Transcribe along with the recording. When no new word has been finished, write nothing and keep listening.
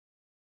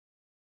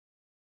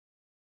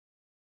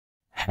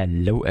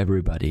Hello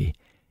everybody!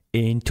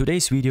 In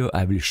today's video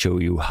I will show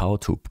you how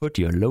to put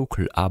your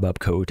local ABAP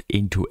code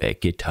into a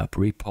GitHub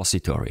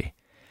repository.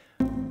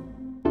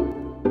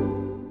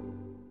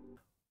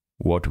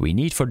 What we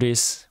need for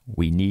this,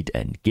 we need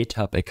a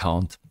GitHub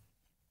account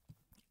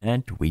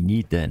and we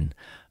need an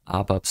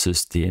ABAP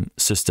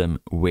system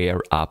where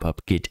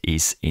ABAPGit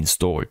is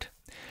installed.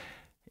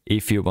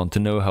 If you want to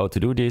know how to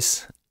do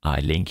this,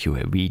 I link you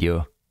a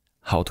video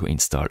how to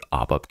install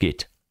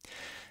ABAPGit.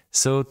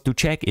 So to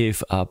check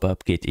if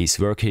abapGit is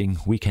working,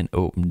 we can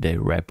open the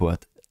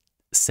report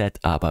set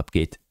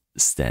abapGit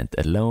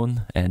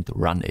standalone and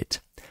run it.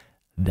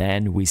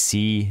 Then we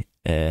see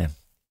a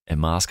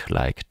mask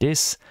like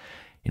this.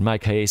 In my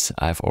case,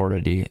 I've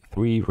already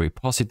 3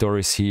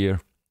 repositories here,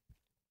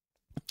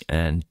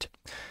 and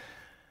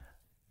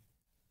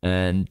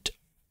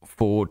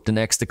for the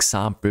next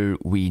example,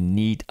 we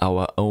need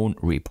our own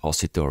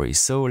repository.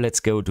 So let's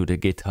go to the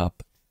GitHub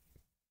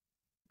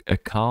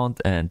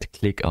account and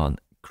click on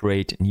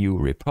Create New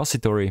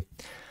Repository.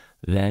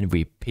 Then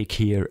we pick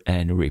here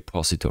a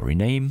repository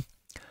name.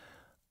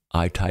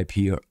 I type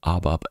here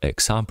ABAP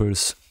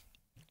examples.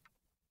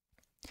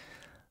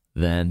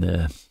 Then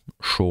a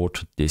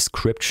short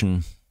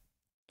description.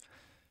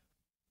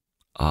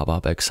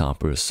 ABAP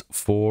examples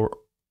for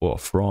or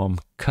from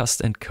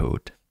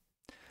Cust&Code.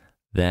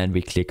 Then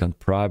we click on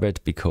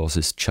private because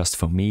it's just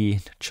for me,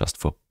 just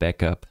for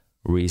backup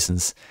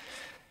reasons.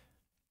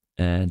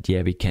 And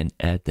yeah, we can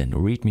add a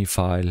README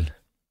file.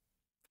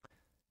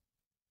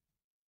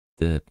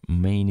 The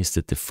main is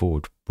the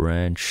default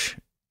branch.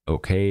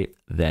 Okay,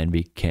 then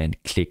we can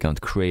click on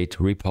create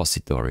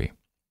repository.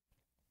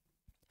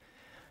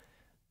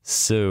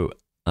 So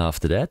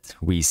after that,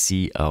 we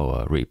see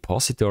our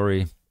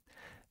repository,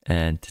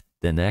 and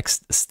the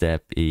next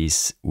step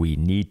is we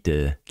need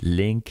the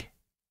link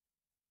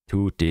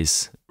to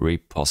this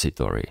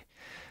repository.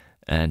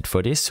 And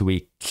for this,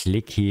 we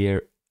click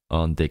here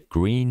on the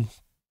green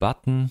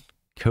button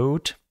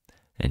code,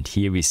 and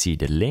here we see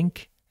the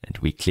link, and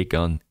we click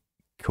on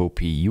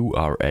copy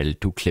URL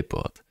to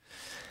clipboard.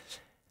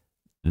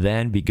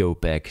 Then we go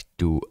back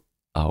to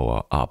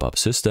our ABAP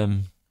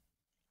system.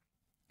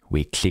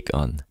 We click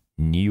on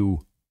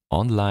new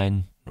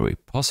online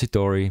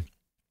repository.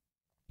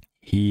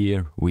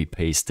 Here we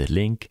paste the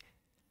link.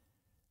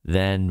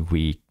 Then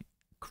we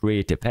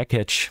create a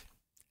package.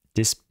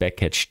 This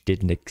package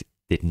did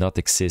not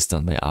exist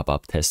on my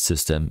ABAP test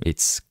system.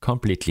 It's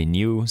completely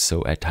new,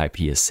 so I type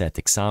here set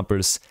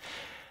examples.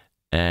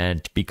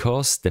 And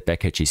because the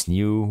package is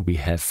new, we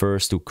have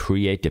first to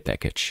create the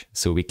package.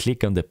 So we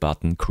click on the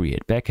button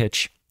create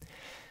package.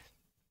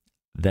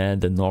 Then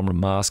the normal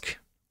mask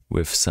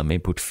with some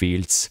input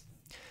fields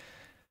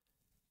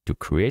to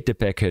create the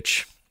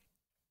package.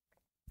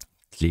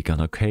 Click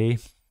on OK.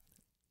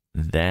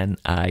 Then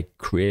I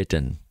create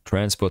a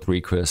transport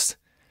request.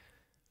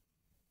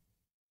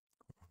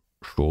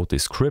 Short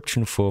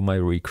description for my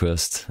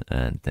request,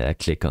 and I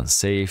click on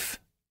save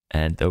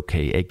and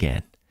OK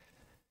again.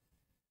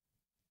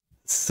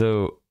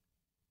 So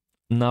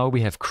now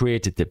we have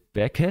created the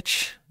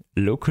package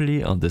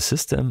locally on the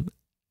system,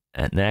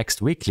 and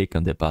next we click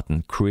on the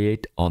button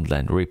create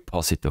online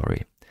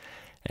repository,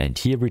 and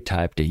here we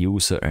type the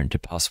user and the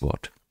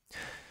password.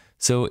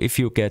 So if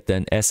you get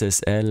an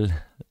SSL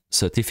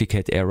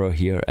certificate error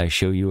here, I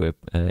show you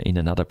in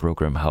another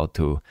program how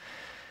to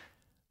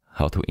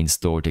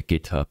install the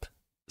GitHub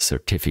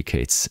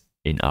certificates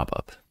in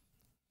ABAP.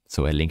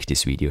 So I link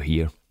this video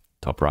here,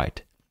 top right.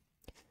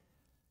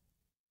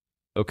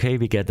 Okay,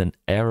 we get an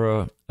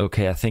error.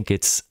 Okay, I think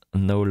it's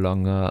no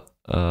longer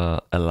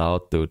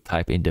allowed to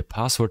type in the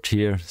password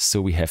here, so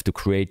we have to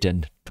create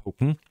a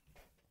token.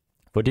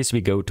 For this,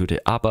 we go to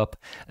the ABAP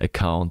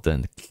account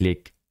and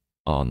click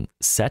on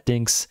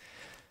settings.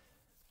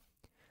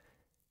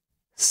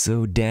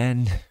 So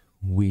then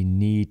we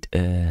need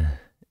a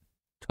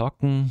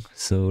token.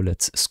 So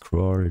let's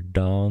scroll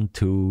down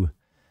to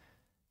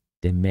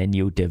the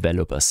menu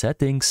developer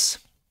settings.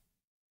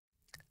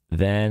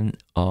 Then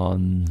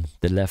on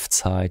the left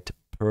side,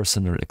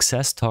 personal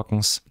access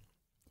tokens.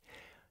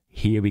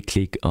 Here we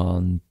click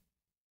on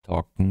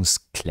tokens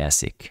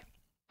classic.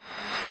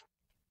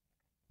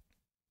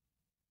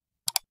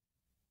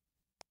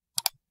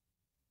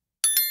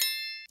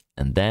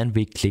 And then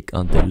we click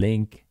on the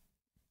link,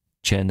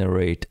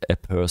 generate a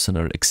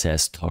personal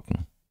access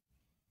token.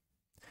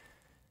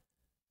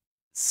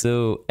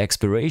 So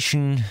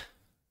expiration,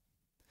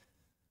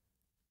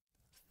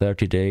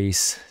 30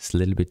 days is a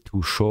little bit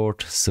too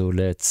short, so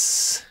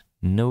let's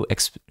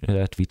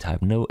we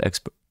type no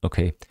exp.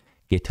 Okay,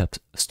 GitHub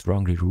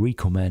strongly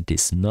recommend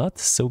this not,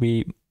 so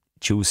we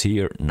choose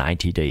here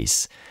 90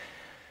 days.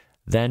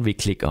 Then we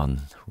click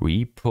on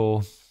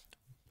repo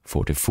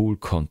for the full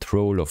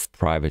control of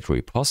private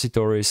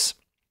repositories.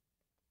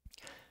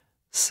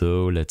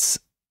 So let's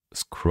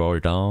scroll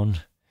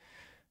down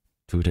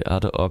to the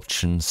other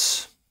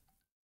options.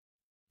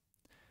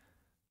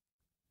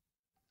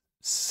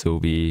 So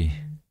we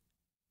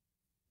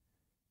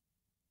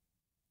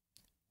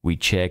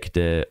check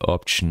the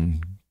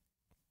option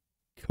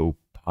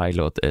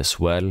Copilot as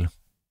well.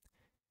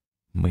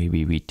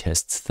 Maybe we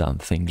test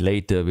something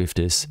later with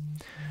this.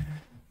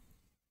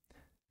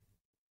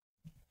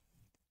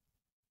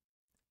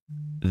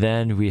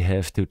 Then we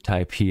have to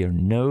type here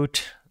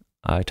node.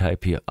 I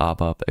type here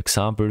ABAP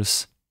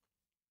examples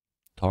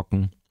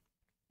token.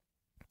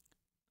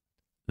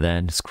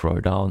 Then scroll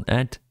down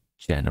and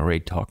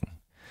generate token.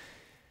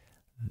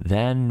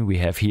 Then we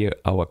have here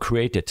our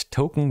created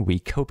token. We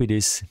copy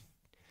this.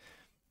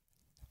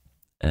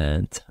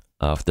 And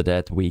after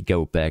that, we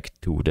go back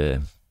to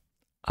the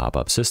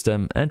ABAP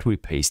system and we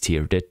paste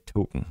here the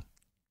token.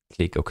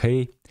 Click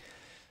OK.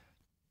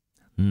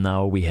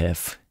 Now we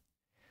have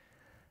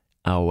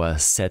our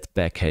set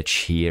package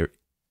here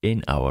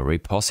in our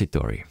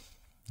repository.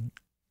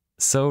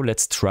 So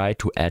let's try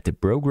to add a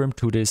program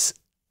to this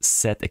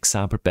set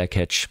example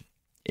package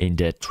in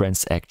the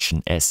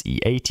transaction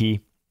SE80.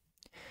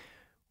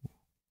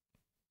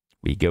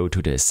 We go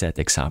to the set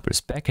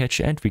examples package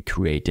and we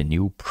create a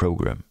new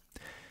program.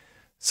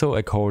 So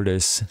I call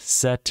this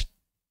set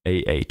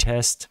AA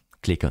test,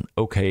 click on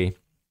OK,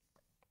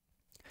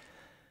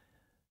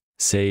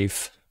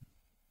 save,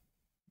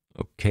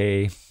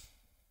 OK.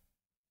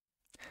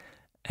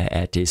 I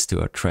add this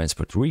to our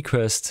transport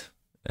request,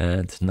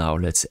 and now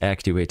let's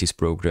activate this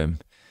program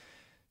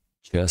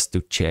just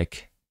to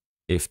check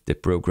if the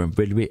program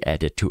will be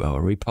added to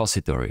our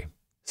repository.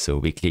 So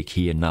we click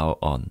here now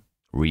on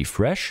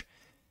refresh,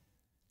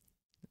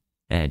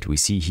 and we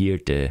see here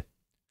the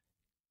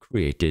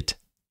created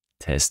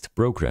test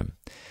program.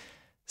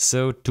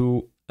 So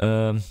to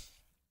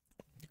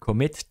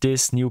commit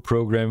this new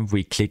program,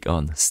 we click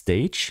on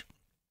stage,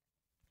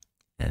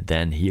 and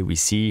then here we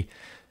see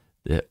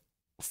the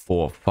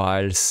 4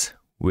 files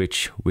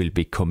which will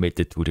be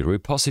committed to the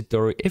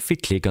repository if we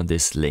click on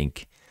this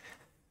link.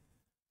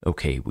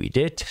 Okay, we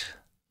did.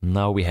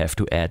 Now we have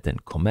to add a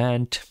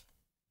command,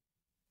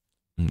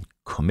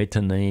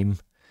 committer name,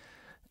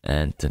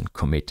 and then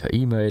committer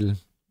email.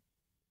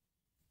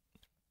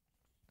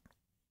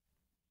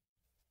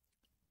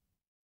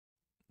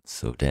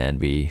 So then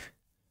we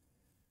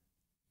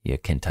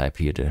can type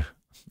here the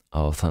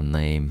author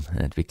name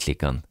and we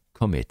click on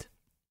commit.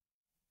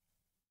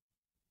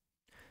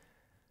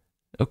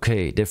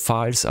 Okay, the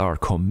files are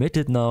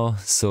committed now,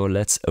 so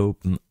let's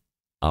open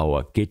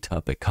our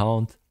GitHub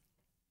account.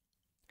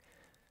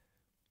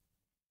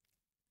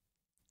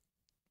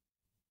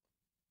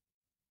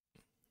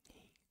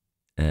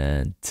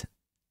 And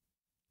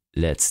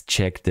let's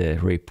check the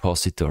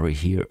repository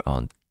here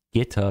on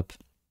GitHub.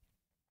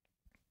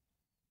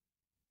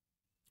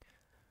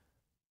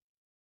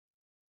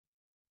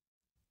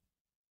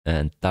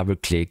 And double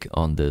click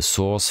on the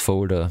source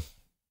folder.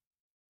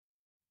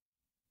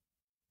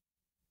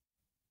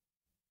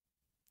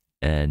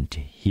 And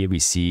here we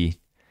see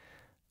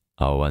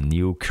our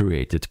new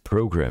created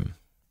program.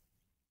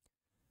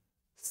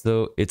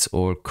 So it's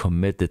all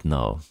committed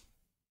now.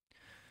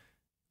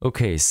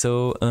 Okay,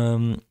 so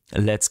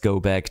let's go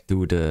back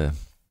to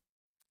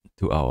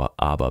our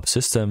ABAP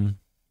system,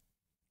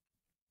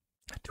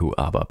 to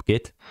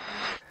abapGit.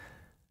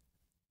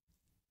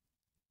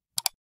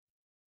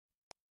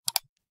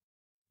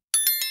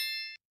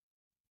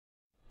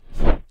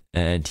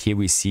 And here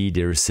we see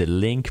there's a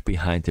link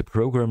behind the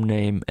program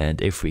name,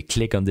 and if we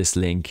click on this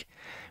link,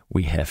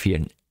 we have here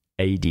an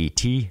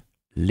ADT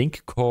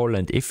link call,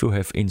 and if you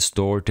have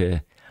installed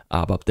the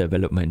ABAP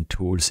development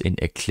tools in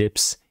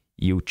Eclipse,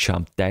 you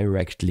jump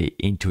directly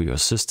into your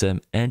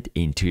system and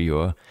into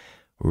your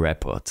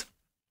report,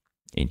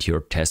 into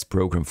your test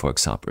program, for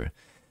example.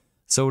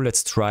 So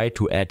let's try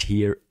to add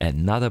here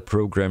another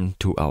program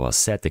to our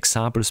set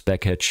examples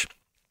package.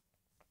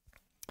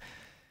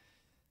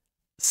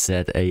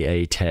 Set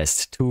AA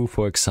test 2,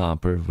 for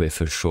example,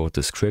 with a short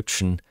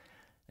description.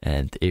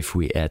 And if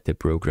we add the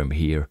program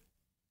here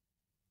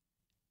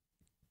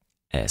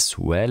as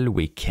well,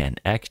 we can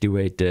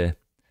activate the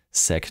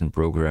second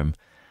program.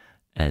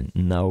 And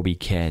now we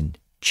can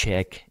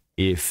check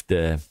if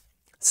the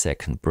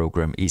second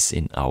program is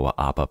in our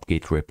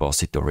abapGit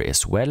repository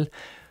as well.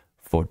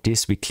 For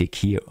this, we click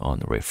here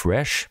on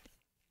refresh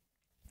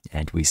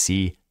and we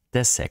see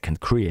the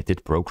second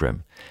created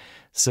program.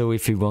 So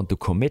if we want to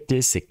commit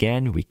this,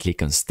 again, we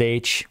click on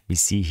stage, we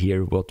see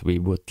here what we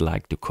would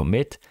like to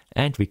commit,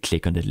 and we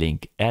click on the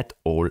link add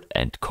all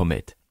and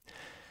commit.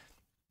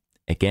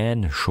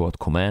 Again, short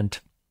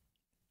command,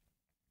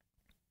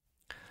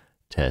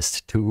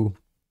 test 2,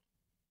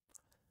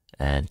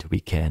 and we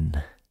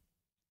can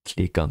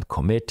click on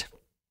commit.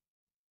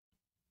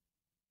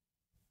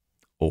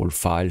 All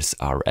files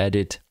are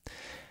added,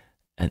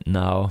 and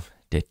now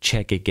the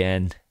check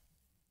again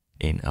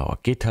in our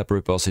GitHub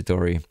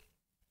repository.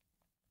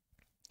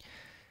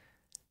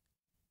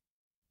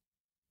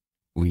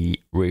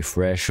 We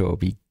refresh, or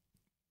we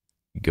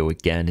go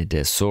again in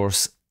the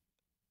source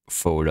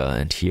folder,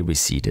 and here we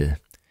see the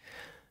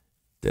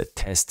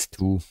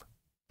test2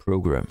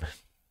 program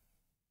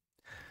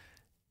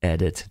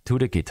added to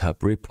the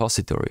GitHub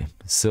repository.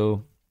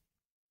 So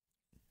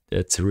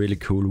that's a really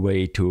cool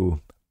way to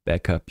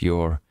back up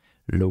your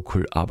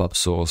local ABAP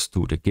source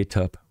to the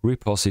GitHub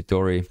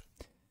repository.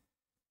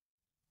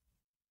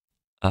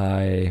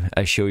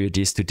 I show you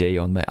this today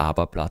on my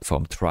ABAP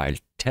Platform Trial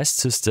test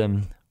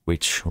system,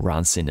 which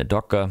runs in a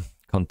Docker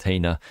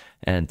container,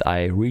 and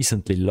I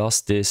recently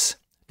lost this.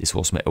 This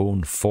was my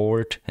own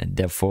fault, and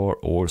therefore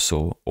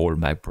also all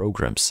my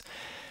programs.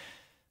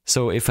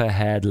 So if I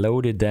had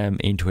loaded them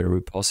into a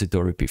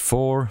repository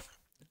before,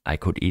 I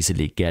could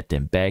easily get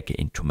them back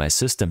into my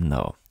system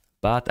now,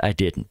 but I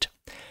didn't.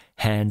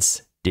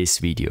 Hence this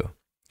video.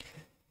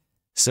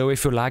 So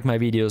if you like my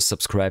videos,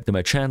 subscribe to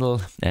my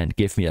channel and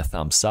give me a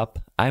thumbs up.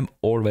 I'm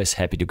always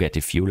happy to get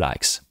a few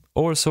likes.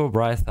 Also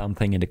write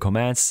something in the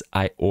comments.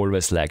 I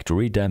always like to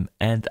read them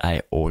and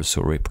I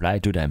also reply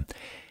to them.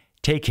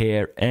 Take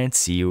care and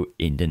see you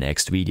in the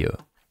next video.